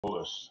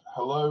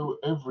Hello,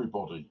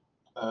 everybody.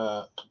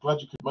 Glad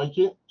you could make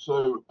it.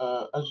 So,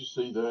 as you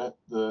see there,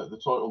 the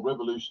title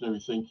Revolutionary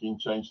Thinking,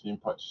 Changing the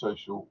Impact of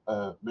Social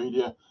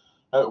Media.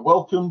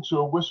 Welcome to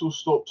a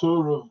whistle-stop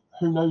tour of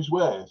who knows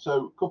where.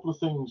 So, a couple of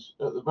things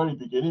at the very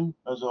beginning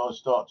as I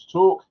start to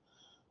talk,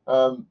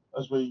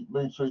 as we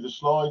move through the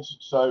slides.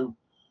 So,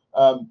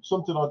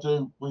 something I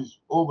do with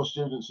all my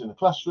students in the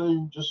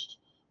classroom, just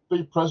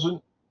be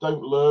present,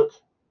 don't lurk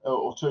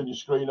or turn your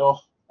screen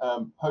off.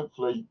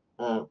 Hopefully,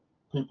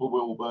 people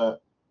will,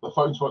 the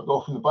phones won't go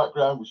off in the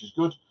background, which is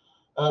good.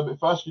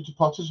 If I ask you to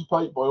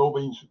participate, by all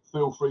means,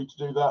 feel free to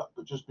do that,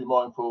 but just be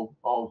mindful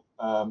of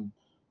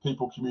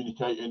people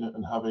communicating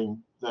and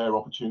having their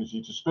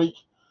opportunity to speak.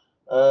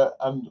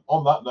 And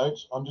on that note,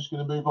 I'm just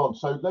going to move on.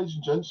 So, ladies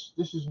and gents,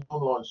 this is an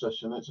online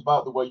session. It's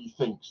about the way you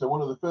think. So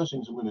one of the first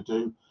things I'm going to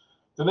do,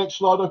 the next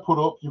slide I put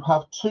up, you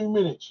have 2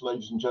 minutes,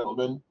 ladies and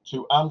gentlemen,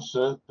 to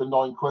answer the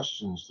 9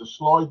 questions. The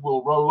slide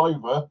will roll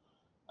over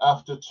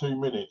after 2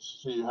 minutes.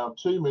 So you have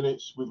 2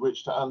 minutes with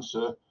which to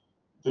answer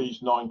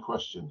these 9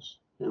 questions.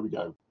 Here we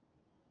go.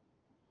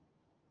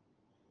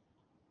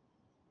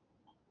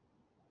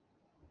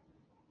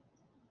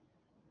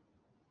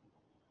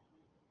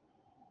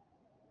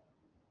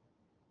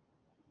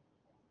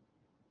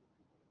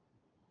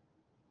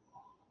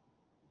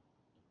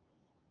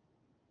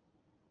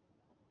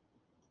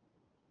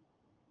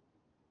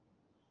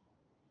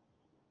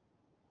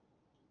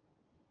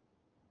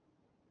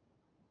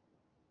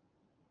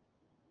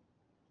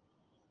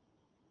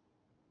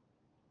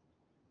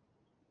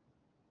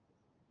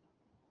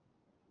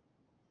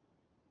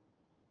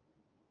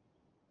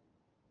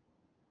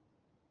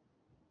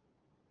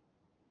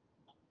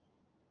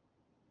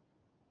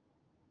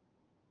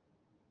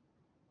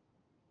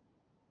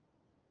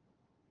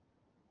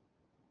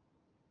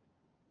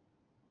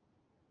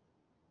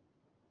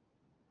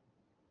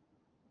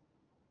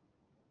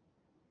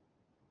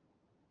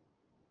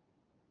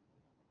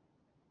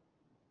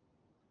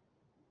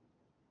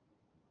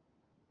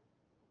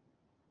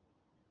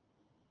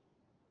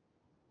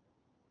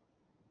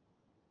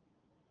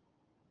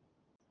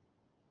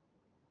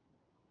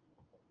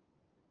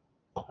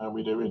 How are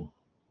we doing?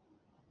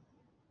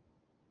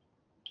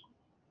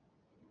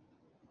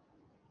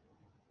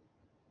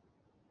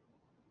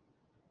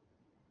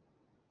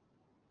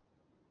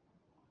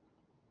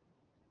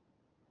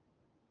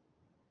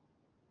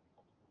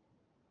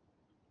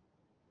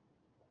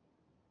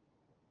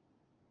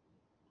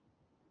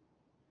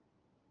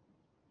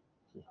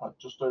 We've had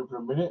just over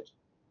a minute.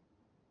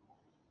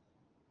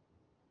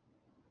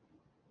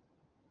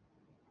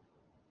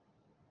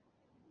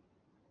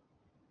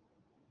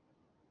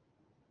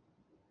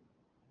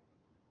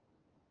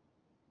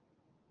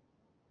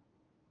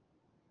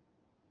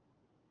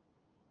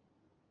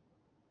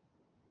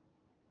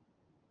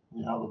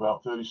 You have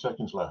about 30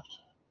 seconds left.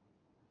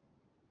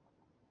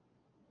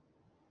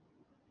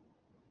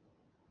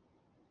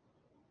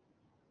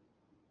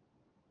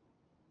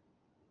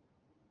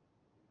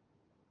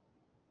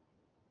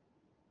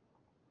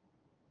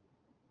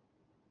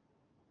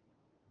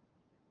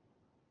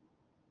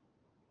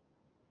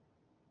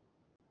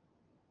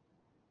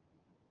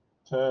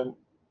 Ten,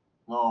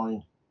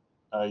 9,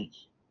 8,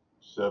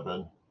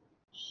 7,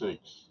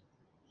 6,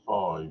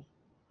 5,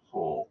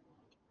 4,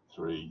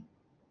 3,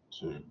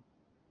 2,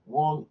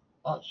 1.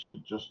 I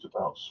should just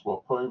about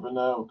swap over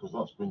now because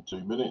that's been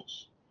 2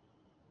 minutes.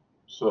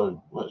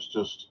 So let's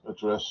just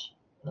address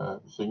the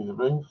thing in the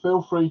ring.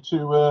 Feel free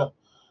to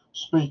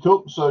speak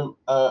up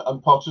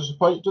and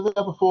participate. Do they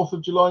have a 4th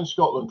of July in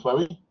Scotland,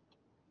 Chloe?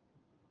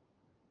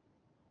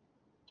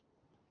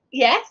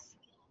 Yes.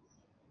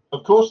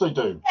 Of course they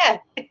do. Yeah,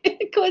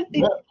 of course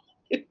they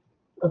do.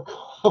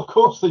 Of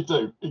course they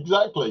do.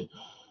 Exactly.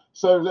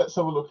 So let's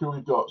have a look who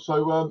we've got.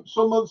 So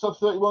some months have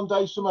 31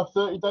 days, some have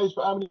 30 days,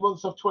 but how many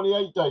months have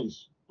 28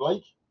 days?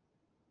 Blake?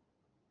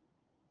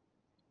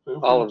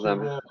 All of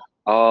them.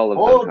 All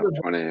of them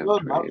have 20 and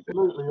 28.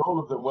 Absolutely, all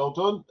of them. Well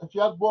done. If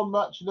you had one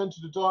match and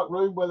entered a dark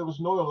room where there was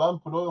an oil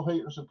lamp, an oil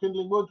heater, and some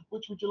kindling wood,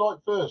 which would you like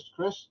first,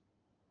 Chris?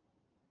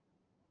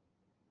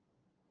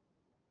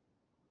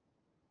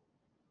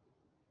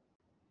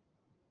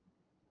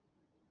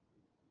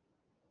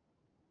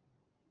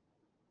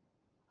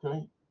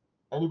 Okay.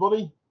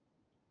 Anybody?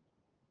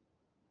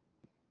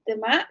 The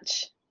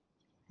match.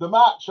 The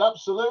match,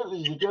 absolutely.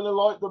 You're going to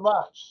like the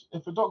match.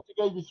 If a doctor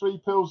gave you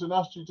 3 pills and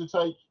asked you to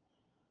take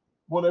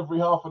one every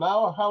half an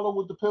hour, how long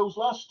would the pills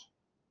last?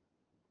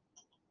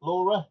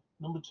 Laura,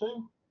 number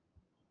 2.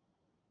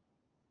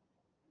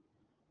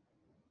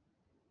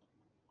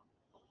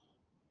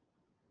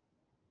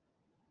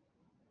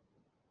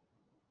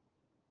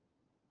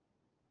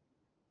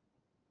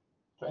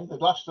 Okay,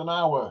 they'd last an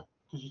hour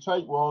because you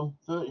take one,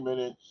 30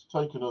 minutes,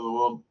 take another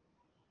one,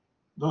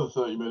 another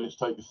 30 minutes,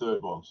 take the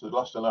third one. So they'd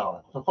last an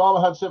hour. If a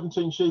farmer had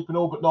 17 sheep and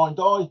all but 9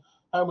 die,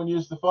 how many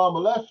is the farmer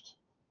left?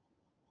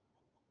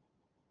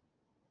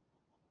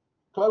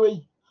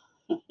 Chloe?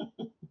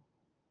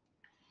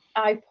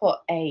 I put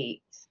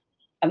 8,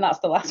 and that's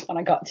the last one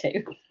I got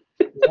to.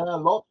 Yeah,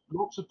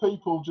 lots of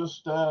people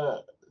just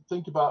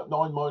think about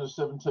 9 minus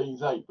 17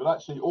 is 8, but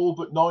actually all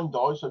but 9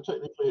 die, so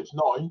technically it's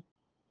 9.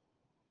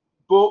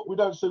 But we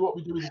don't see what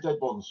we do with the dead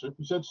ones. So if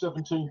we said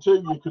 17-2,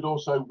 you could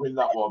also win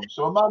that one.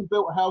 So a man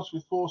built a house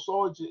with 4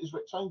 sides. It is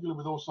rectangular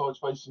with all sides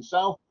facing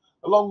south.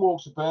 Along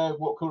walks a bear.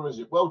 What colour is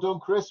it? Well done,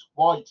 Chris.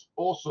 White.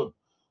 Awesome.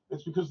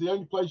 It's because the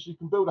only place you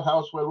can build a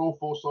house where all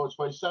 4 sides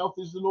face south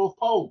is the North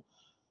Pole.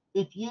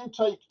 If you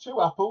take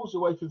 2 apples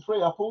away from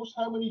 3 apples,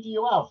 how many do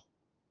you have?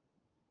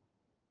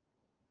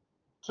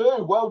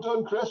 2. Well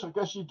done, Chris. I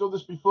guess you've done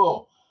this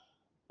before.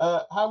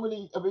 How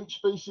many of each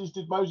species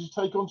did Moses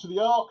take onto the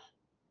ark?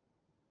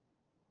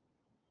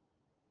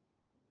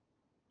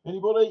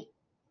 Anybody?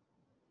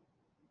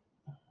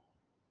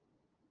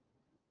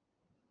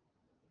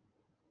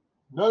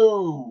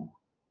 No,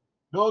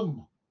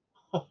 none,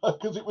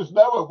 because it was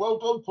Noah. Well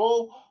done,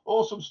 Paul.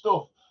 Awesome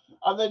stuff.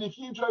 And then if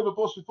you drove a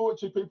bus with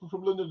 42 people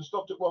from London and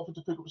stopped at Watford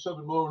to pick up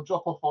 7 more and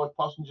drop off 5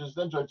 passengers,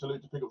 then drove to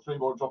Luton to pick up 3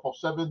 more and drop off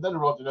 7, then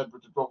arrived in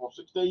Edinburgh to drop off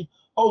 16,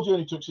 whole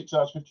journey took 6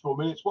 hours, 54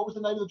 minutes. What was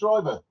the name of the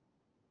driver?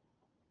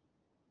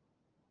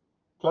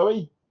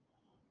 Chloe?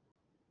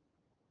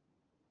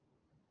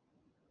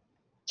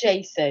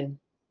 Jason.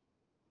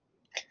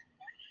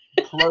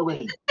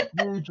 Chloe,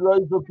 you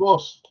drove the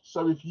bus.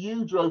 So if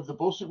you drove the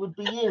bus, it would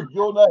be you.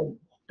 Your name.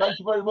 Thank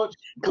you very much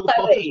for the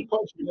Chloe.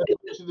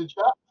 participation in the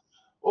chat.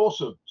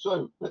 Awesome.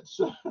 So let's.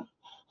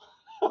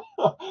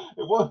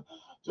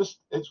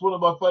 It's one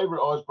of my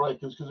favourite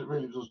icebreakers because it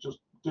really does just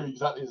do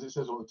exactly as it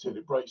says on the tin.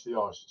 It breaks the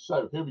ice.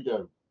 So here we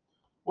go.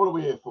 What are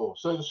we here for?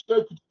 So the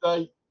scope of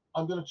today,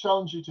 I'm going to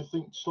challenge you to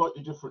think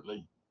slightly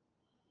differently.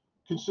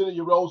 Consider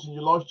your roles in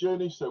your life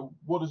journey. So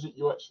what is it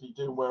you actually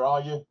do and where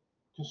are you?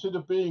 Consider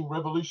being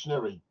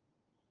revolutionary.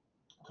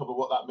 I'll cover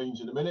what that means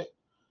in a minute.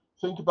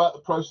 Think about the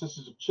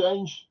processes of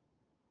change.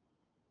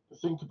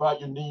 Think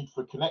about your need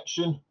for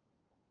connection.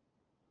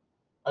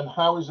 And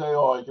how is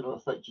AI going to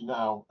affect you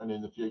now and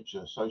in the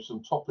future? So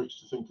some topics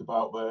to think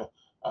about there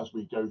as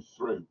we go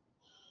through.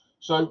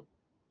 So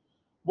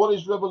what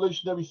is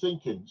revolutionary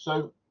thinking?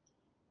 So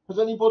has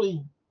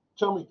anybody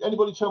tell me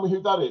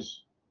who that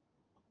is?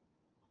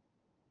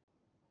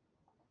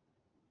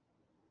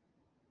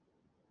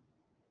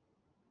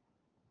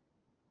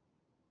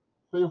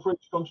 Feel free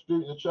to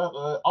contribute in the chat.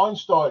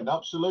 Einstein,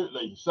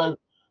 absolutely. So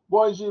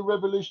why is he a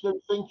revolutionary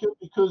thinker?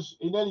 Because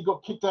he nearly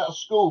got kicked out of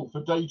school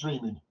for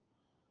daydreaming.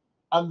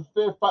 And the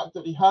mere fact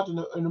that he had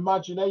an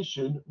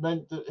imagination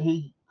meant that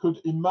he could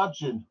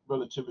imagine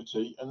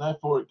relativity, and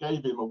therefore it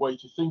gave him a way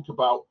to think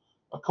about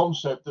a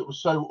concept that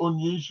was so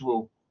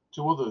unusual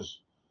to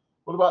others.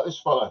 What about this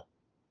fella?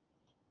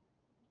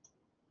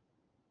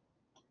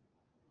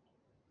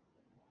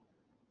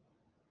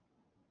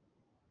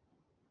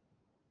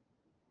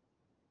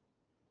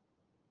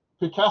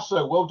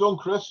 Picasso. Well done,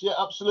 Chris. Yeah,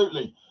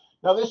 absolutely.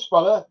 Now this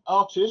fella,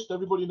 artist,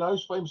 everybody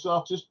knows, famous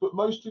artist, but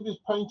most of his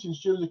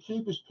paintings during the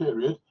Cubist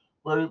period,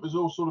 where it was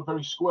all sort of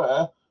very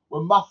square,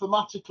 were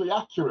mathematically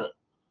accurate.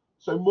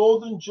 So more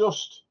than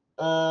just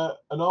an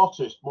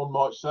artist, one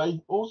might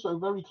say, also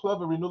very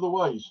clever in other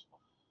ways.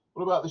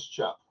 What about this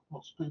chap?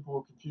 Lots of people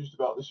were confused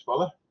about this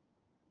fella.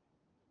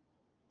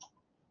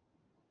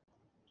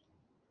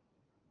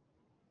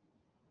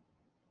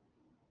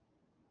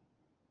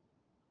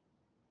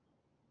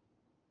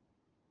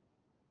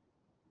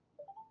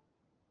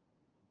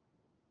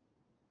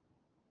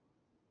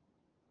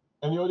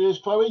 Any ideas,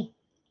 Chloe?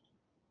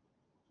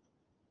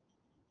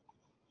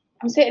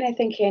 I'm sitting there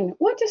thinking,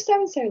 what does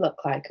so-and-so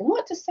look like? And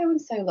what does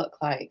so-and-so look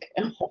like?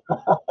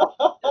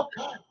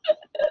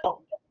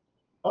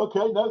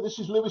 Okay, no, this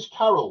is Lewis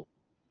Carroll,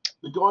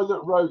 the guy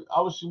that wrote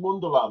Alice in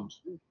Wonderland.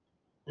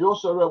 He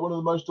also wrote one of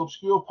the most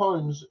obscure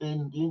poems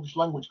in the English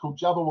language called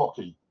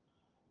Jabberwocky.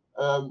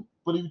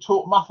 But he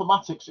taught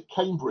mathematics at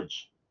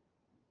Cambridge.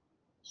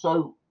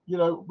 So, you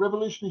know,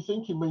 revolutionary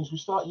thinking means we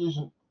start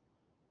using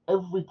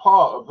every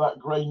part of that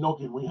grey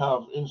noggin we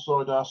have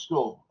inside our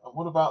skull. And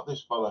what about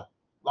this fella?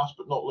 Last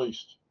but not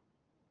least.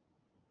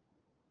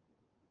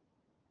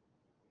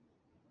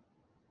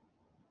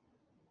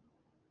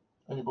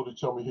 Anybody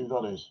tell me who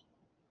that is?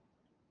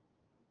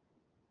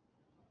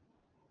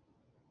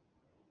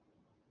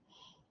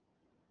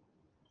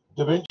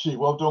 Da Vinci.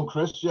 Well done,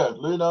 Chris. Yeah,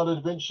 Leonardo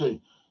da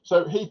Vinci.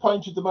 So he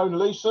painted the Mona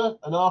Lisa,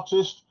 an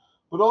artist,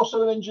 but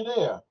also an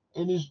engineer.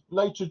 In his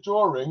later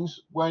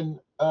drawings, when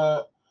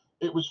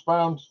it was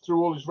found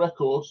through all his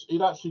records,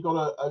 he'd actually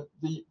got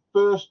the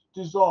first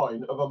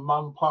design of a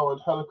man-powered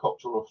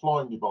helicopter or a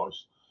flying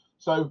device.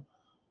 So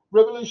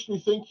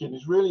revolutionary thinking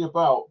is really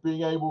about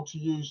being able to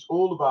use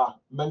all of our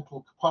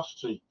mental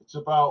capacity. It's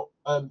about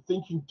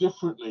thinking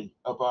differently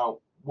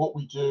about what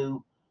we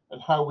do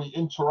and how we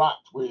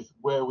interact with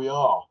where we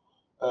are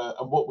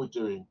and what we're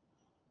doing.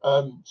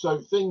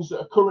 So things that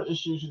are current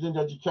issues within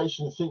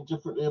education, think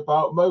differently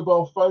about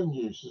mobile phone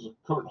use as a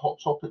current hot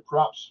topic,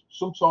 perhaps.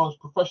 Sometimes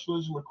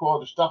professionalism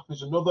required of staff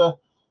is another.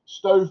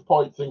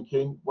 Stovepipe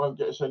thinking won't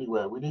get us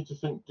anywhere. We need to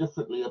think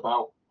differently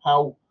about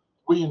how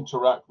we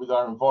interact with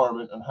our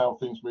environment and how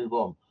things move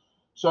on.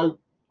 So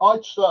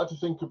I started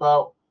to think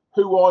about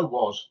who I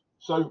was.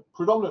 So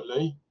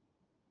predominantly,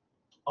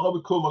 I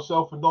would call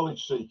myself a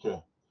knowledge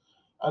seeker.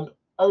 And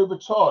over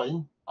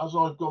time, as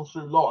I've gone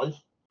through life,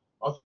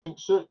 I think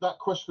that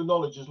quest for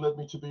knowledge has led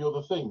me to be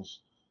other things.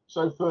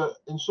 So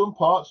in some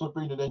parts, I've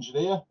been an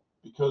engineer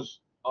because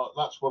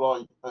that's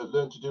what I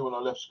learned to do when I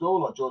left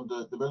school. I joined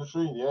the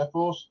military and the Air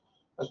Force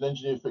as an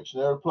engineer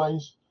fixing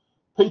aeroplanes.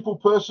 People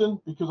person,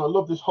 because I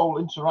love this whole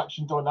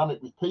interaction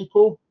dynamic with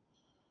people.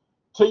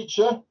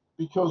 Teacher,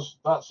 because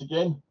that's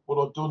again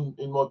what I've done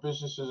in my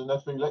business as an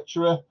FE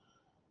lecturer.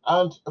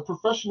 And a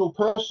professional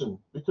person,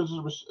 because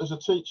as a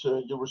teacher,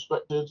 you're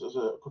respected as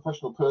a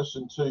professional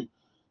person to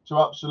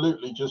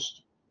absolutely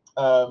just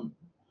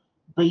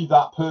be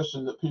that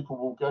person that people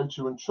will go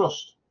to and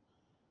trust.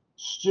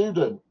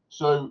 Student,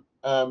 so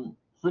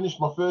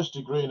finished my first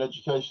degree in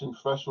education and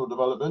professional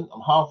development.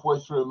 I'm halfway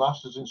through a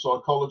master's in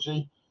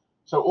psychology.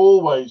 So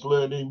always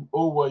learning,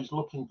 always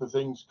looking for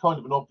things, kind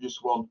of an obvious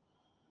one.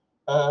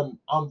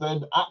 And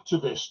then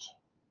activist.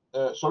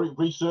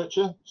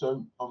 Researcher.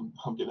 So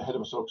I'm getting ahead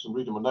of myself because I'm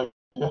reading my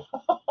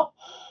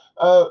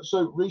notes.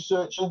 So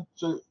researcher.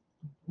 So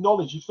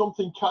knowledge. If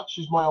something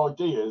catches my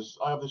ideas,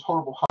 I have this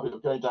horrible habit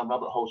of going down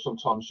rabbit holes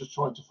sometimes, just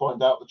trying to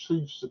find out the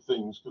truths of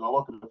things because I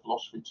like a bit of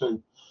philosophy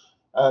too.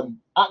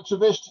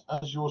 Activist,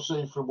 as you'll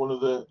see from one of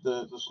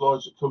the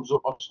slides that comes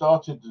up, I've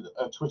started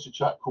a Twitter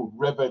chat called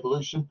Rev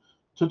Evolution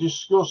to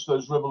discuss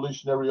those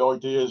revolutionary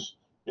ideas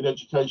in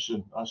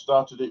education. I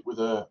started it with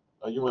a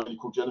young lady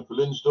called Jennifer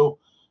Linsdell.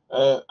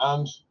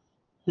 And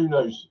who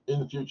knows, in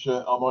the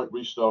future, I might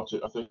restart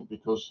it, I think,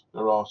 because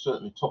there are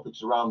certainly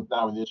topics around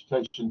now in the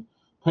education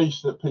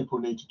piece that people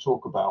need to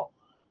talk about.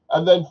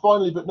 And then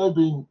finally, but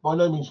by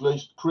no means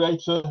least,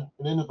 creator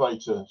and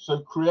innovator. So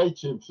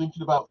creative,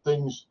 thinking about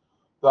things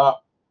that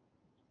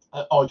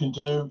I can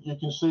do. You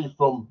can see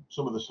from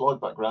some of the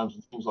slide backgrounds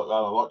and things like that,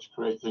 I like to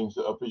create things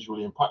that are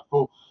visually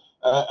impactful.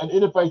 And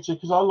innovator,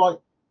 because I like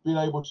being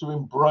able to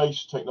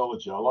embrace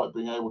technology. I like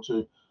being able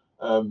to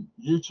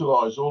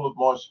utilize all of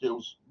my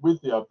skills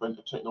with the advent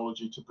of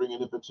technology to bring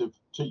innovative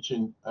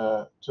teaching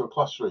to a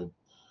classroom.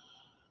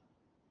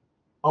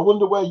 I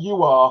wonder where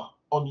you are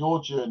on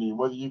your journey and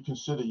whether you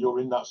consider you're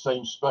in that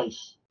same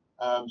space.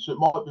 So it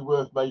might be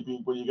worth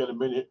maybe when you get a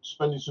minute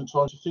spending some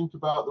time to think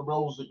about the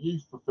roles that you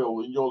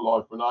fulfill in your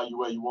life and are you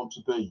where you want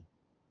to be.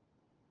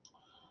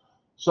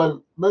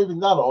 So moving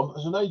that on,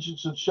 as an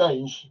agent of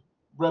change,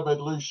 Rev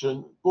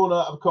Evolution, born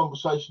out of a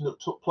conversation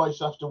that took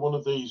place after one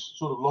of these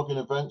sort of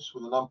login events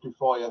with an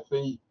Amplify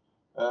FE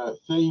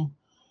theme.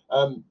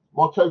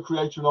 My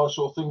co-creator and I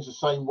saw things the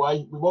same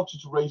way. We wanted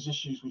to raise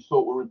issues we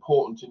thought were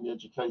important in the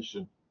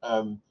education.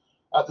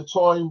 At the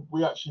time,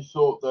 we actually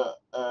thought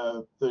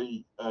that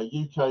the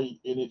UK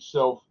in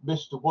itself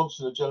missed a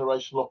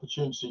once-in-a-generational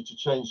opportunity to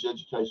change the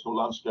educational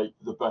landscape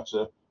for the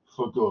better,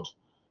 for good.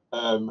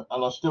 And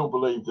I still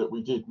believe that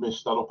we did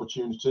miss that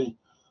opportunity.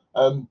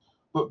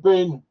 But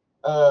being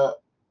a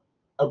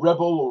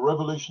rebel or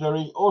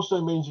revolutionary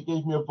also means it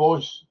gave me a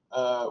voice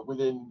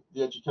within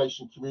the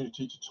education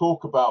community to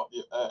talk about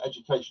the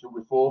educational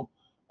reform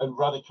and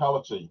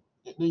radicality.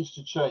 It needs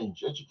to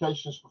change.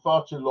 Education has for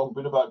far too long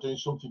been about doing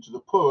something to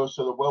the poor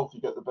so the wealthy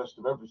get the best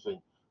of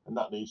everything, and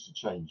that needs to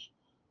change.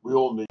 We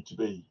all need to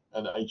be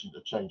an agent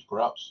of change,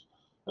 perhaps.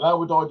 And how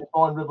would I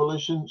define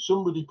revolution?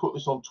 Somebody put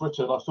this on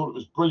Twitter, and I thought it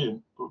was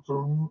brilliant, but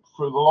for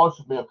the life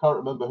of me, I can't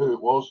remember who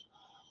it was.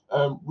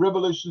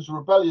 Revolution is a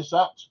rebellious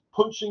act,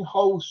 punching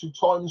holes through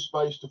time and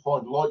space to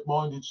find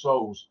like-minded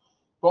souls,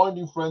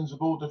 finding friends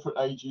of all different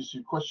ages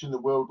who question the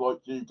world like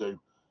you do.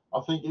 I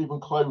think even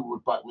Chloe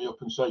would back me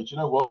up and say, do you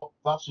know what?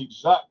 That's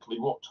exactly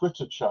what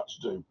Twitter chats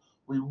do.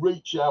 We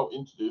reach out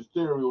into the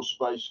ethereal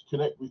space,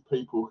 connect with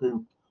people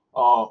who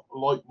are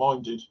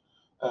like-minded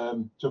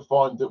to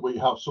find that we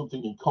have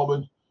something in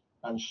common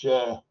and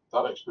share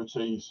that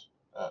expertise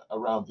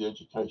around the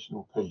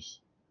educational piece.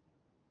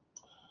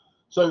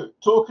 So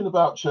talking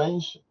about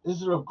change,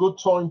 is there a good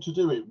time to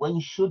do it? When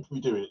should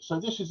we do it? So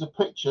this is a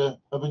picture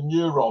of a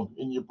neuron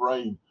in your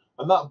brain.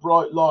 And that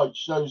bright light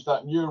shows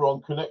that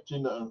neuron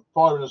connecting and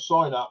firing a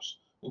synapse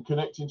and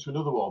connecting to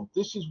another one.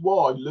 This is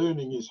why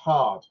learning is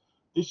hard.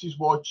 This is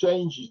why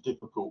change is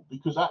difficult,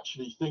 because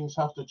actually things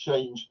have to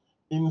change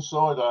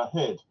inside our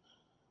head.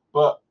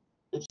 But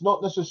it's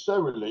not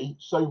necessarily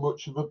so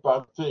much of a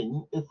bad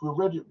thing if we're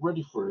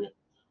ready for it.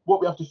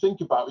 What we have to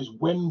think about is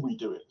when we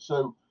do it.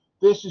 So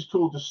this is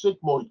called the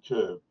sigmoid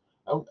curve.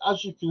 And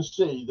as you can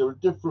see, there are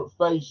different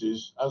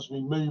phases as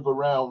we move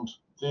around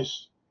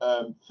this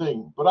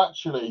thing. But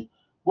actually,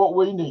 what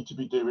we need to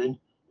be doing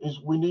is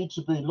we need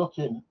to be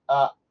looking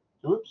at,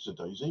 oops, a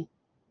daisy,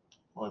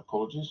 my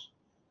apologies.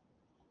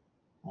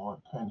 My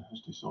pen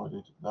has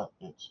decided that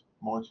it's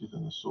mightier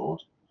than the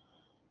sword.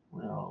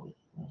 Where are we?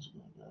 Where's it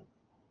going to go?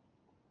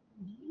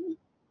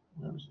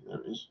 Where is it? There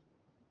it is.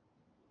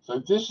 So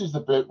this is the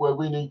bit where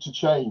we need to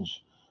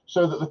change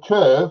so that the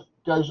curve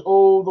goes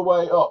all the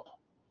way up,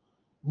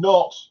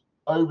 not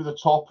over the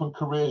top and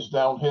careers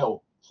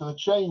downhill. So the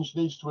change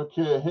needs to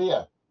occur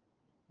here.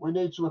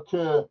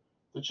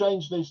 The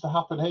change needs to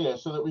happen here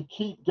so that we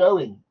keep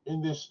going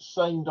in this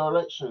same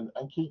direction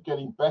and keep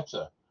getting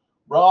better.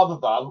 rather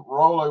than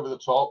roll over the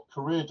top,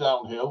 career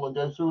downhill, and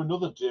go through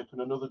another dip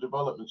and another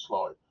development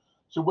slide.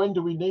 So when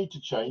do we need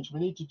to change? We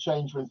need to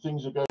change when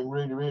things are going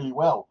really, really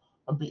well,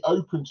 and be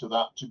open to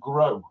that to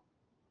grow.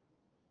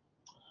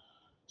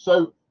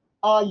 So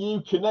are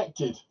you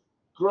connected?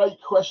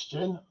 Great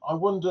question. I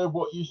wonder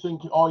what you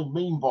think I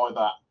mean by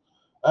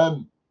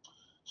that.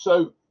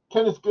 So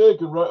Kenneth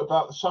Gergen wrote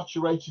about the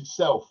saturated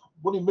self.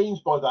 What he means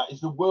by that is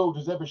the world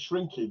is ever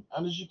shrinking.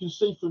 And as you can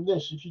see from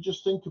this, if you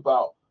just think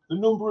about the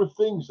number of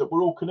things that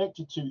we're all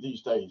connected to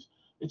these days,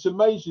 it's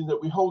amazing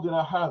that we hold in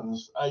our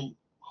hands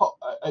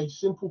a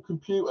simple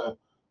computer,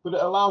 but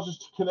it allows us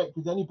to connect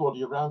with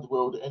anybody around the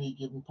world at any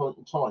given point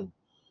in time.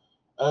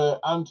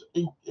 And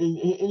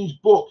in his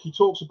book, he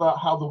talks about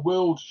how the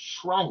world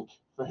shrank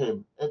for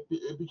him.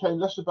 It became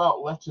less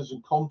about letters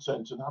and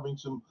content and having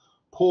some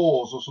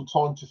pause or some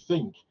time to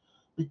think.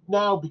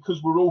 Now,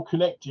 because we're all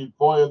connected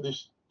via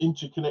this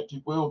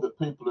interconnected world that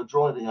people are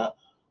driving at,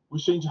 we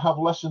seem to have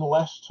less and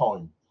less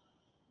time.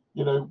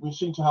 You know, we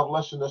seem to have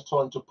less and less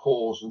time to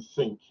pause and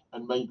think,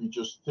 and maybe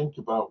just think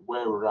about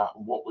where we're at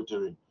and what we're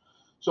doing.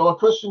 So our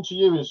question to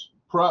you is,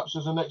 perhaps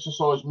as an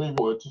exercise moving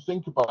forward, to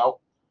think about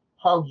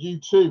how you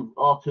too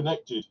are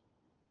connected.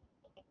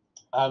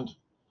 And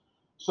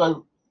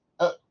so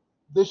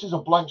this is a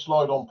blank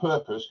slide on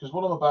purpose, because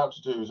what I'm about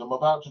to do is I'm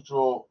about to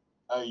draw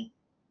a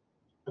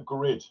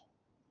grid.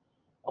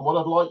 And what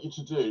I'd like you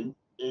to do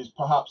is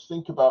perhaps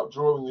think about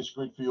drawing this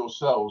grid for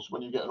yourselves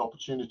when you get an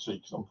opportunity,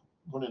 because I'm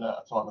running out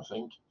of time, I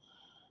think.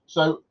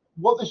 So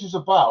what this is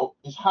about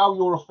is how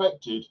you're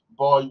affected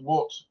by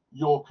what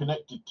you're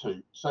connected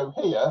to. So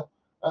here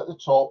at the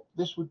top,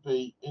 this would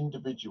be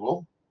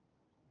individual.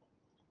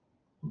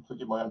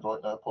 Forgive my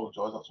handwriting, I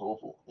apologise, that's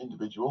awful.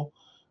 Individual.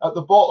 At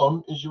the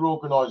bottom is your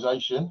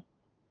organisation.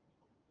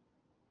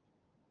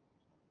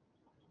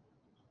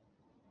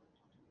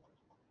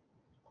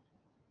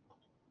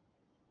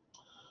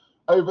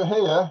 Over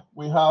here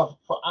we have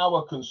for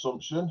our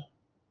consumption,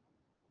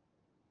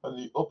 and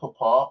the upper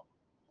part,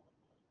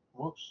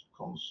 whoops,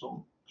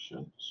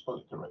 consumption, spell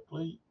it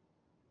correctly.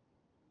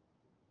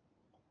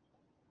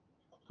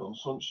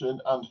 Consumption,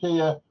 and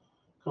here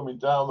coming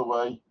down the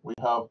way we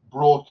have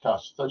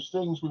broadcast, those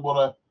things we want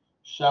to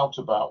shout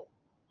about.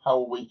 How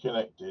are we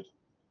connected?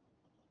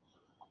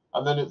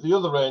 And then at the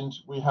other end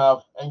we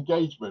have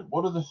engagement.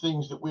 What are the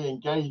things that we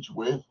engage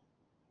with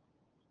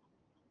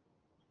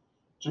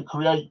to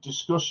create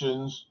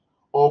discussions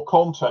or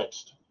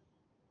context?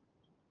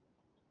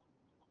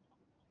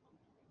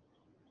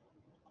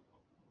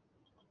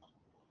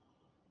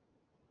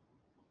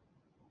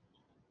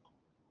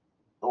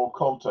 Or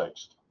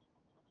context.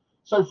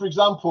 So, for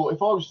example,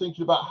 if I was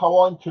thinking about how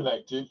I'm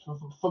connected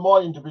for my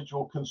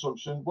individual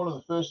consumption, one of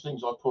the first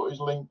things I put is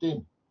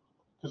LinkedIn,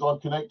 because I'm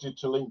connected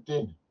to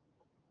LinkedIn.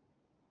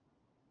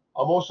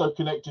 I'm also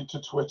connected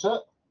to Twitter,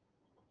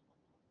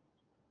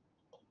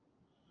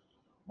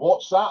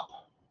 WhatsApp,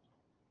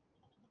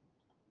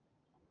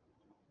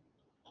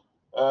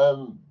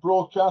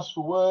 broadcast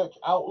for work,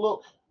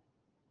 Outlook,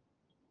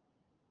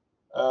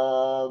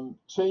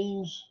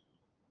 Teams,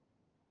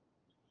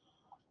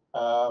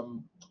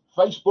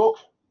 Facebook.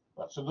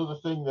 That's another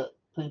thing that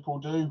people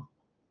do.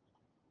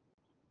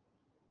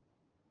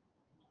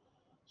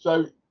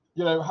 So,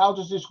 you know, how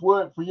does this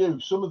work for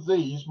you? Some of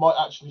these might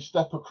actually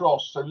step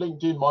across. So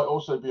LinkedIn might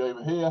also be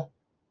over here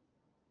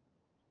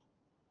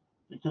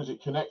because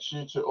it connects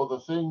you to other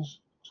things,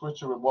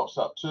 Twitter and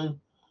WhatsApp too.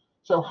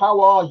 So how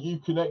are you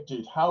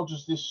connected? How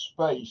does this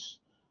space,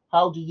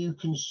 how do you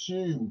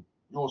consume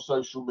your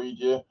social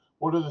media?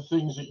 What are the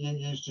things that you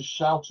use to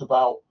shout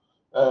about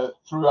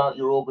throughout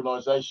your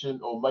organization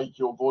or make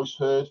your voice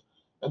heard?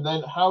 And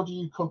then how do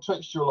you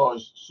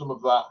contextualize some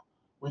of that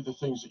with the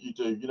things that you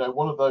do? You know,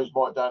 one of those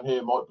down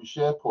here might be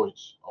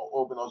SharePoints or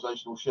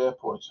organizational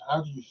SharePoints.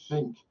 How do you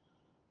think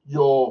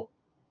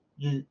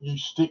you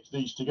stick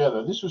these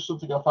together? This was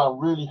something I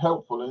found really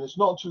helpful, and it's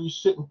not until you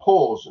sit and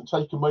pause and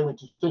take a moment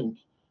to think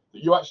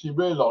that you actually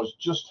realize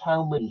just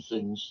how many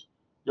things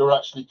you're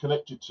actually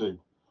connected to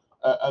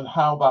and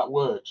how that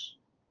works.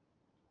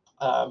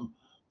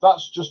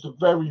 That's just a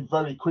very,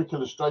 very quick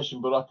illustration,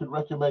 but I could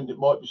recommend it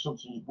might be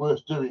something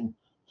worth doing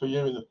for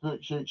you in the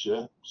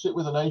future. Sit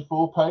with an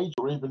A4 page,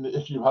 or even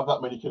if you have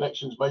that many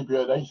connections, maybe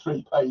an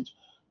A3 page,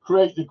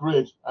 create the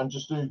grid and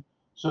just do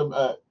some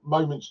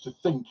moments to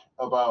think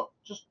about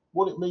just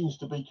what it means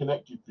to be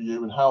connected for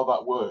you and how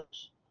that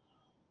works.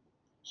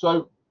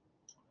 So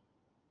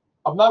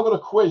I've now got a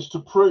quiz to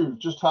prove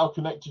just how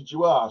connected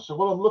you are. So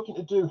what I'm looking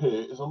to do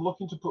here is I'm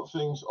looking to put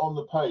things on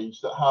the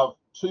page that have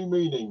two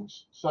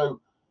meanings. So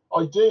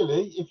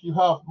ideally, if you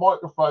have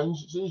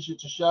microphones, it's easier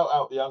to shout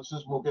out the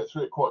answers and we'll get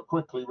through it quite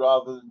quickly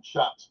rather than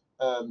chat.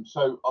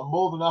 So I'm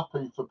more than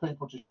happy for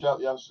people to shout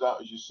the answers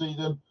out as you see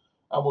them,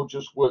 and we'll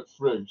just work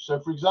through. So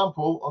for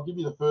example, I'll give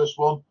you the first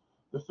one.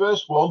 The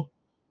first one,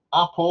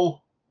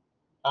 Apple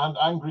and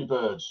Angry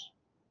Birds.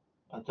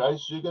 Okay,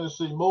 so you're going to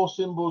see more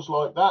symbols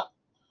like that.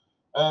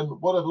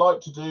 What I'd like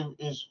to do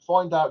is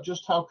find out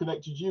just how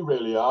connected you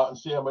really are and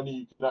see how many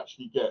you can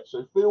actually get.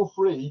 So feel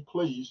free,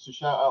 please, to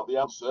shout out the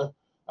answer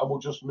and we'll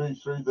just move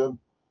through them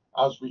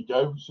as we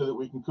go so that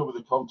we can cover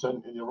the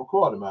content in the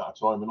required amount of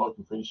time, and I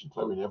can finish and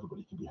Chloe and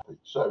everybody can be happy.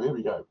 So here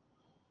we go.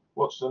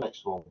 What's the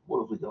next one?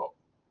 What have we got?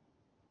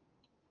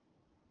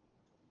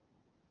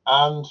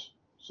 And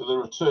so there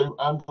are two.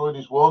 Android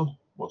is one.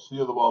 What's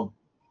the other one?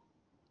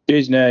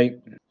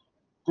 Disney.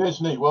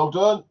 Disney, well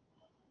done.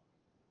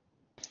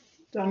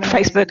 Domino's.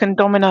 Facebook and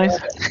Domino's.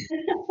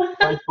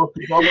 Facebook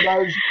and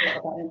Domino's.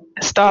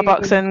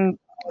 Starbucks and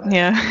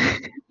yeah.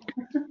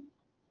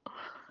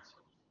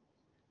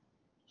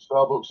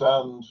 Starbucks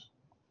and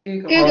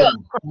Google.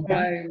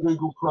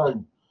 Google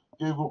Chrome.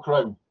 Google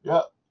Chrome.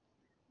 Yeah.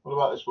 What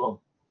about this one?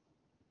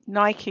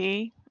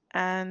 Nike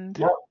and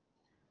Yep.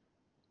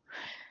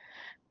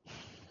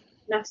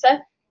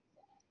 NASA.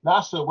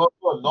 NASA, well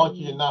done.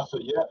 Nike and NASA.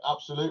 Yeah,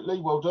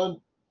 absolutely. Well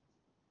done.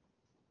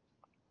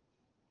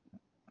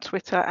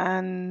 Twitter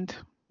and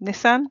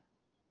Nissan.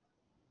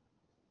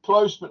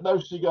 Close but no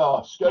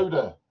cigar.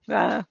 Skoda.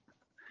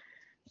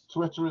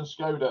 Twitter and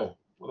Skoda.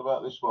 What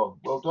about this one?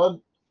 Well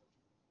done.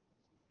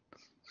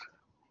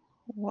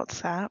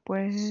 WhatsApp.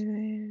 Where?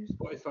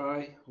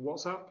 Spotify.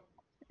 WhatsApp.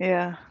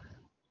 Yeah.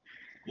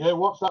 Yeah,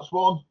 WhatsApp's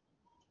one.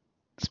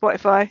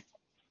 Spotify.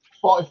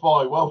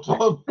 Spotify, well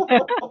done.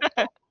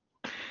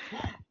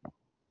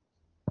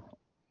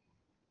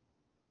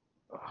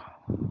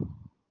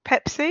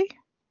 Pepsi.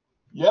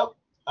 Yep.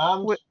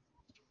 And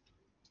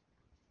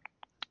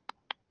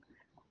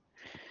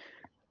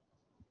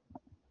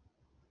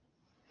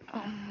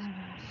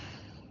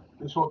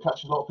this one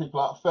catches a lot of people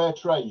out. Fair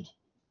trade.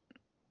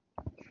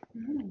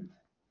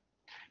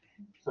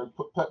 So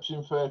put Pepsi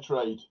in fair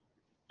trade.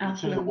 You can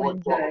see the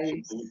white dot or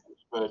something.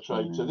 Fair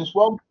trade. So this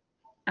one.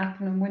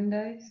 Apple and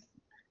Windows.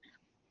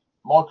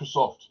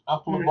 Microsoft.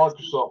 Apple and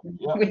Microsoft.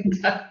 Yeah.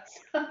 Windows.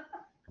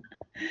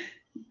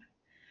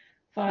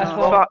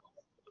 Firefox.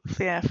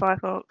 Yeah,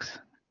 Firefox.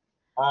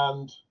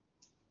 And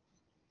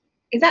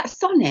Is that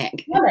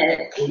Sonic?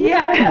 Sonic.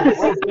 yeah. Yes.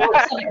 Well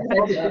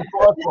done.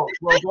 Firefox.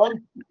 Well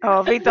done.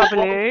 Oh,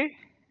 VW.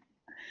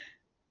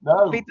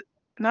 No.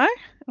 No?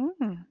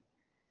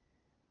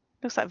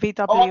 Looks like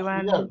VW Oh,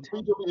 and yeah,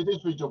 VW. It is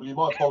VW.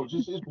 My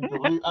apologies. It is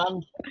VW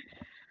and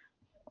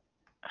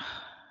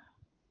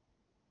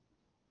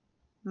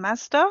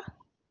Mazda.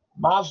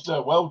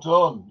 Mazda. Well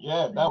done.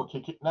 Yeah. Now we're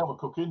kicking. Now we're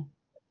cooking.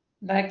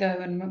 Lego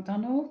and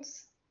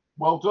McDonald's.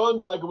 Well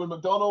done. Lego and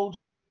McDonald's.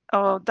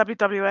 Oh,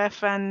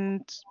 WWF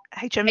and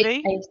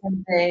HMV.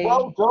 HMV.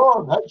 Well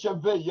done.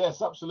 HMV.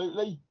 Yes,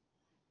 absolutely.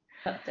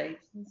 Updates.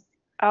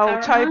 Oh,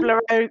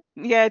 Paramount? Toblerone.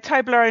 Yeah,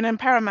 Toblerone and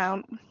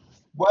Paramount.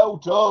 Well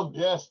done.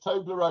 Yes,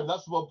 Toblerone.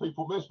 That's the one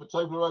people miss, but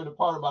Toblerone and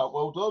Paramount.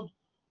 Well done.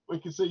 We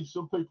can see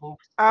some people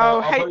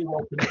Oh, are very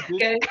well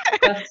connected.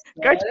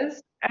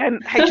 Ghostbusters.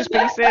 And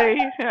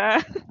HSBC.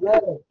 Yeah. Yeah,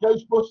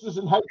 Ghostbusters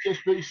and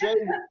HSBC.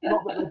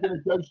 Not that they're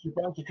going to ghost your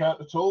bank account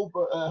at all,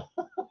 but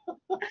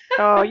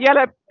Oh,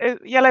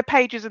 Yellow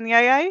Pages and the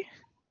AA.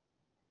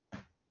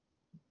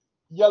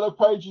 Yellow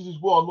Pages is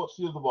one. What's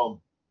the other one?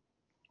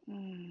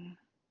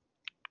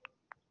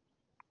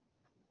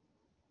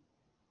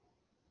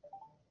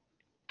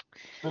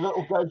 The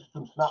little ghost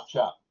from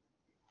Snapchat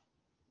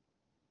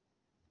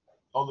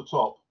on the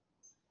top.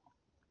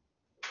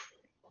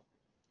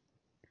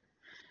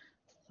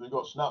 So we've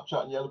got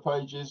Snapchat and Yellow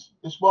Pages.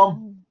 This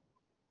one.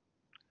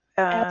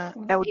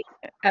 LG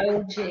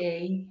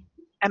LG.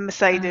 and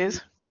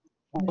Mercedes.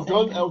 Well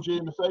done, LG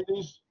and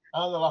Mercedes.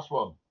 And the last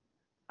one.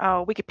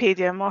 Oh,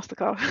 Wikipedia and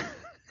MasterCard.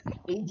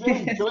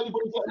 Indeed. So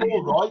anybody get them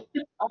all right?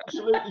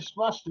 Absolutely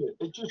smashed it.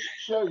 It just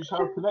shows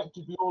how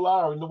connected we all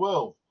are in the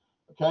world.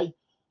 Okay.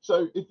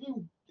 So if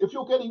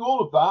you're getting all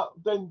of that,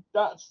 then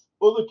that's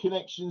other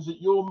connections that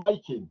you're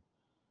making.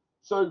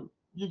 So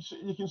you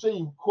can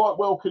see quite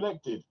well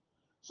connected.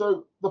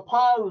 So the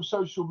power of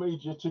social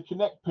media to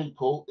connect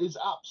people is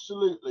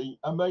absolutely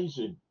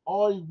amazing.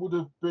 I would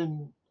have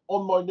been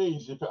on my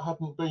knees if it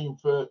hadn't been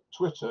for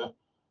Twitter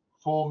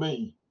for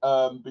me,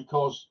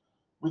 because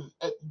with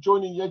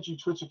joining the Edu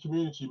Twitter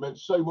community meant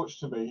so much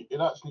to me. It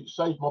actually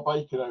saved my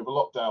bacon over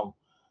lockdown.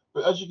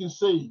 But as you can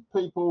see,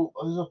 people,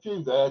 there's a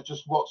few there,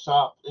 just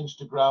WhatsApp,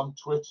 Instagram,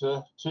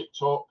 Twitter,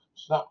 TikTok,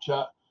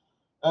 Snapchat.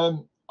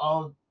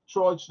 I've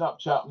tried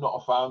Snapchat, I'm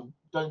not a fan.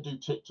 Don't do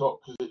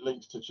TikTok because it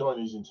links to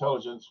Chinese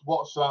intelligence.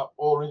 WhatsApp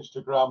or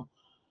Instagram.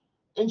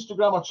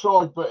 Instagram I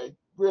tried, but it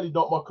really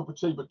not my cup of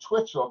tea. But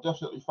Twitter, I've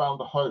definitely found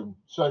a home.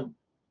 So,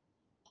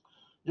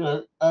 you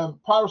know,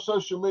 power of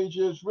social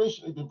media has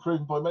recently been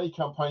proven by many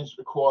campaigns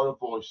that require a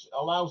voice. It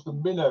allows the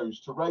minnows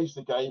to raise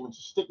the game and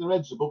to stick their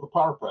heads above the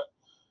parapet.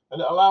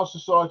 And it allows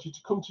society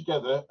to come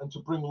together and to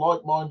bring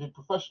like-minded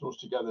professionals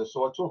together.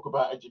 So I talk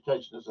about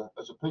education as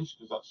a piece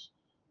because that's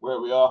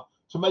where we are,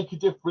 to make a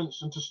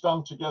difference and to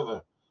stand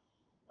together.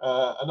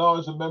 And I,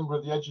 as a member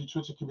of the Edu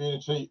Twitter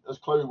community, as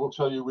Chloe will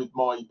tell you with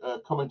my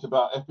comment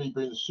about FB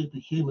being the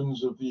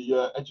superhumans of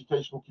the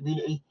educational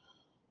community,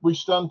 we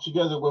stand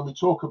together when we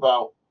talk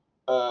about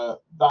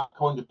that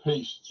kind of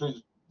piece through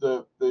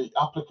the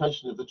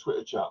application of the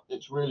Twitter chat.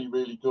 It's really,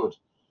 really good.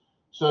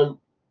 So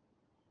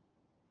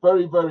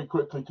very, very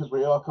quickly, because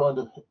we are kind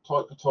of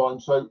tight for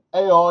time. So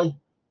AI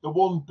the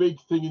one big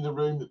thing in the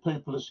room that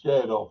people are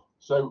scared of.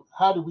 So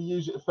how do we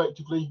use it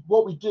effectively?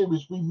 What we do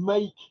is we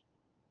make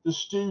the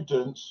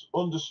students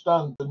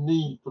understand the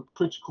need for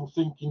critical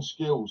thinking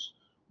skills,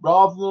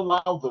 rather than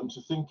allow them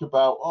to think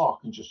about, oh,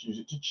 I can just use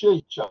it to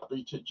cheat, chat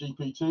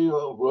GPT,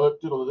 it'll work,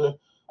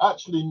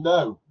 Actually,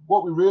 no.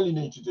 What we really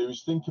need to do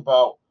is think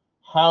about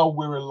how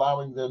we're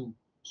allowing them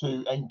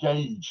to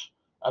engage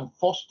and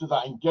foster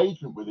that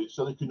engagement with it,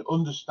 so they can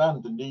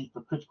understand the need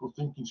for critical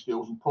thinking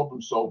skills and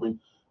problem solving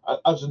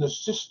as an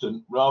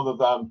assistant rather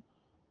than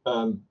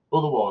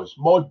otherwise.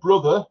 My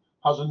brother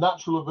has a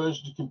natural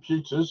aversion to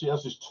computers. He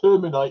has this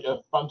Terminator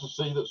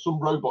fantasy that some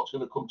robot's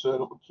going to come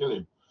turn up and kill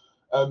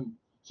him.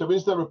 So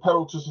is there a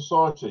peril to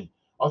society?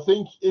 I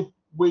think if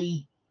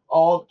we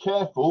aren't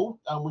careful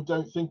and we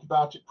don't think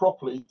about it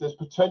properly, there's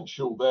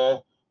potential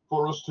there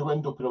for us to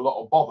end up in a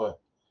lot of bother.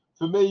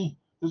 For me,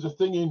 there's a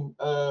thing in,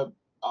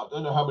 I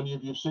don't know how many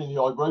of you have seen the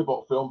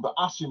iRobot film, but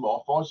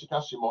Isaac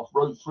Asimov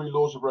wrote 3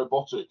 laws of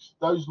robotics.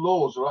 Those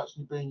laws are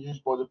actually being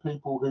used by the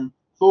people who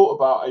thought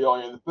about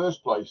AI in the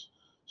first place.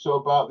 So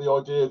about the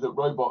idea that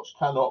robots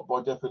cannot,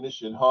 by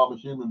definition, harm a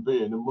human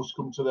being and must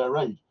come to their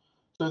aid.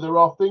 So there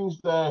are things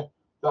there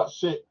that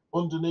sit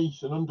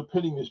underneath and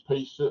underpinning this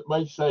piece that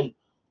may say,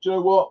 do you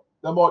know what,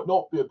 there might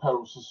not be a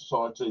peril to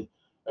society.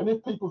 And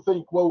if people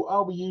think, well,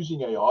 are we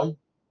using AI?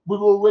 We're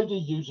already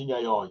using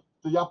AI.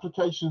 The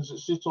applications that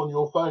sit on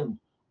your phone,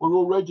 we're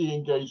already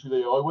engaged with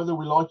AI, whether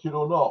we like it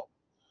or not.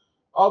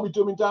 Are we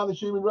dumbing down the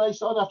human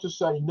race? I'd have to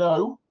say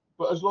no,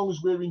 but as long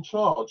as we're in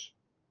charge.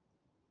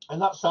 And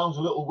that sounds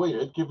a little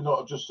weird, given that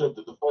I've just said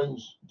that the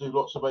phones do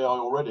lots of AI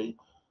already,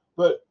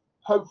 but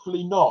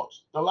hopefully not.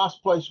 The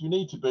last place we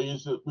need to be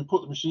is that we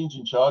put the machines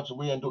in charge and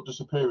we end up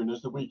disappearing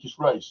as the weakest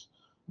race.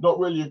 Not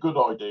really a good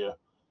idea.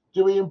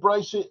 Do we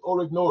embrace it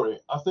or ignore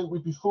it? I think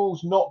we'd be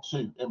fools not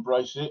to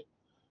embrace it,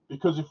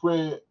 because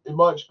in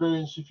my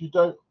experience, if you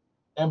don't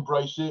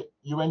embrace it,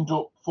 you end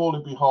up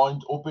falling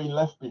behind or being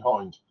left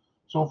behind.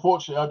 So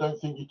unfortunately, I don't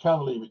think you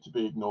can leave it to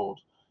be ignored.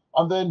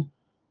 And then,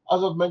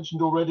 as I've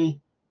mentioned already,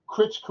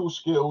 critical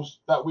skills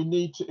that we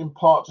need to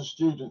impart to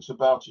students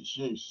about its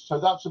use. So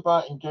that's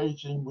about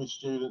engaging with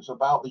students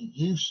about the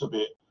use of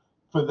it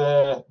for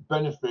their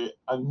benefit,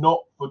 and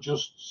not for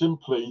just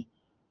simply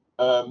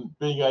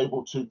being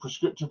able to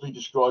prescriptively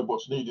describe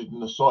what's needed in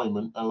an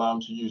assignment and allow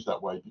them to use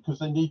that way, because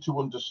they need to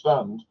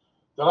understand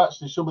that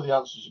actually some of the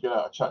answers you get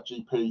out of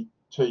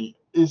ChatGPT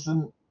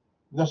isn't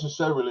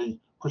necessarily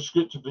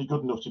prescriptively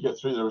good enough to get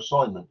through their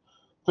assignment.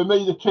 For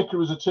me, the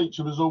kicker as a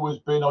teacher has always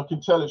been, I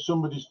can tell if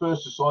somebody's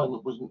first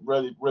assignment wasn't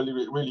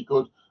really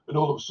good and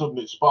all of a sudden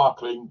it's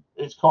sparkling,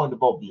 it's kind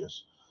of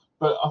obvious.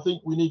 But I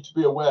think we need to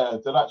be aware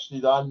that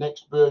actually our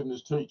next burden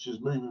as teachers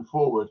moving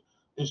forward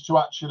is to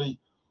actually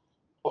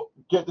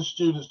get the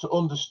students to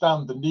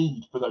understand the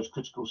need for those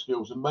critical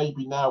skills. And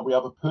maybe now we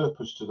have a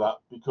purpose to that,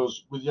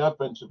 because with the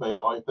advent of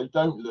AI, if they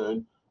don't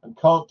learn and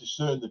can't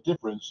discern the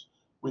difference,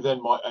 we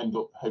then might end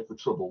up head for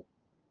trouble.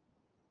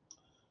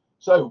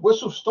 So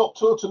whistle stop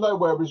tour to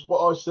nowhere is what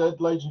I said,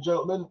 ladies and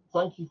gentlemen.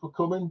 Thank you for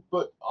coming,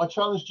 but I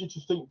challenged you to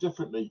think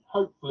differently.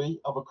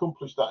 Hopefully I've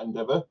accomplished that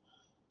endeavour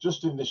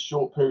just in this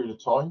short period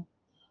of time.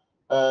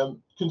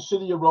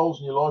 Consider your roles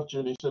in your life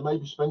journey, so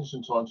maybe spend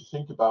some time to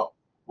think about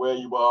where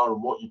you are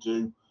and what you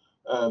do.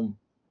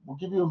 We'll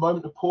give you a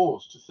moment to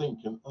pause to think,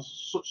 and as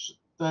such,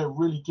 they're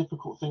really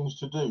difficult things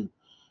to do.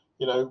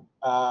 You know,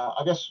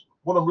 I guess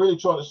what I'm really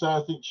trying to say,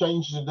 I think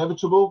change is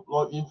inevitable,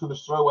 like the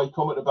infamous throwaway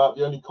comment about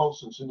the only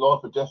constants in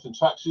life are death and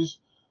taxes.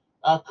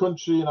 Our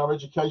country and our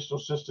educational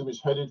system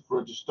is headed for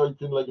a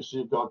dystopian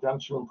legacy of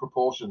gargantuan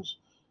proportions.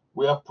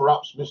 We have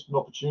perhaps missed an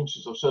opportunity,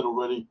 as I've said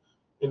already,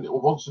 in a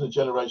once in a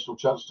generational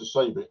chance to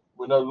save it.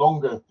 We're no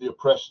longer the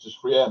oppressed, as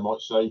Freire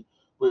might say.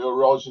 We are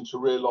rising to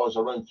realise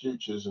our own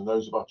futures and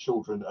those of our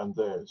children and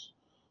theirs.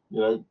 You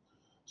know,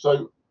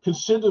 so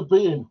consider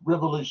being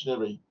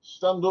revolutionary.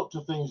 Stand up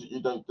to things that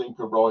you don't think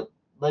are right.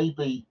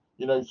 Maybe,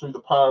 you know, through the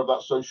power of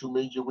that social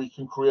media, we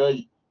can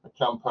create a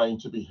campaign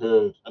to be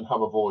heard and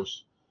have a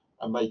voice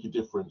and make a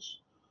difference.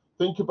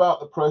 Think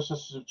about the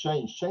processes of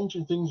change.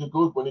 Changing things are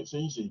good when it's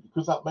easy,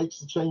 because that makes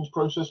the change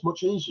process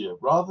much easier,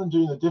 rather than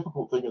doing the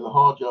difficult thing in the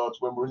hard yards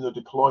when we're in the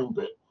decline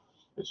bit.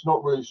 It's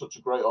not really such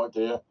a great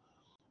idea.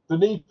 The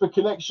need for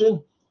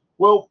connection,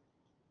 well,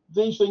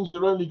 these things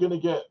are only going to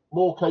get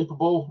more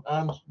capable,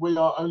 and we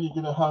are only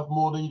going to have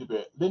more need of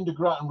it. Linda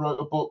Grattan wrote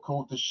a book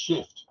called The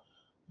Shift.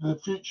 The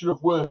future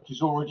of work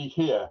is already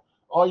here.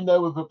 I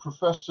know of a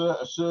professor,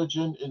 a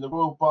surgeon in the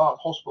Royal Bart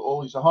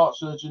Hospital. He's a heart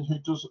surgeon who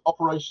does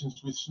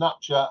operations with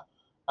Snapchat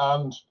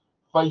and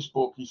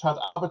Facebook. He's had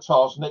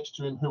avatars next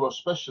to him who are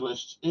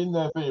specialists in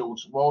their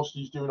fields whilst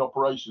he's doing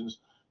operations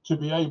to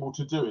be able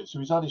to do it. So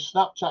he's had his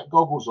Snapchat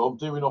goggles on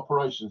doing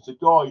operations. The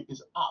guy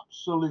is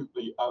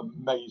absolutely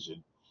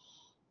amazing.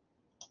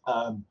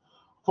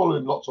 Follow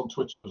him lots on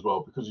Twitter as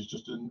well, because he's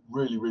just a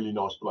really, really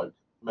nice bloke.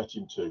 Met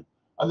him too.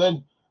 And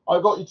then I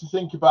got you to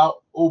think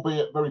about,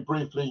 albeit very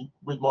briefly,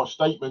 with my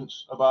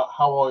statements about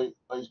how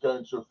I is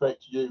going to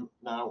affect you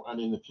now and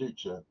in the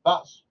future.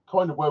 That's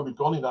kind of where we've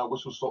gone in our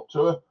whistle stop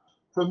tour.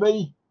 For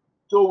me,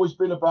 always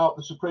been about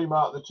the supreme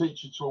art of the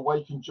teacher to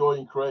awaken joy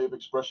in creative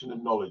expression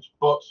and knowledge.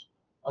 But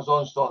as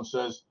Einstein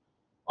says,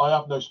 I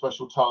have no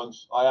special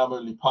talents. I am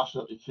only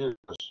passionately curious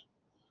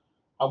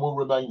and will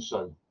remain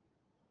so.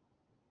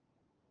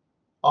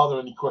 Are there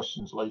any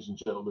questions, ladies and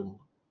gentlemen?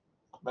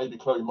 Maybe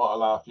Chloe might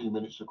allow a few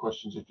minutes for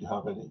questions if you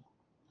have any,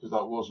 because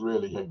that was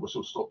really a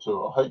whistle stop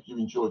tour. I hope you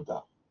enjoyed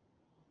that.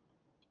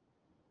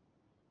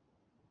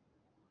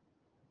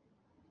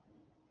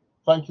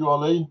 Thank you,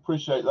 Arlene.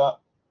 Appreciate that.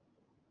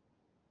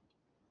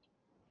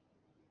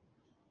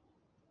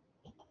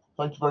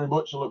 Thank you very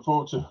much. I look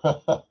forward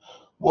to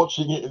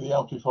watching it in the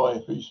Amplify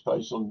FE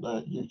space on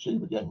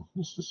YouTube again,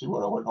 just to see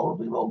where I went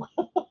horribly wrong.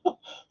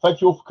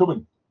 Thank you all for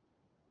coming.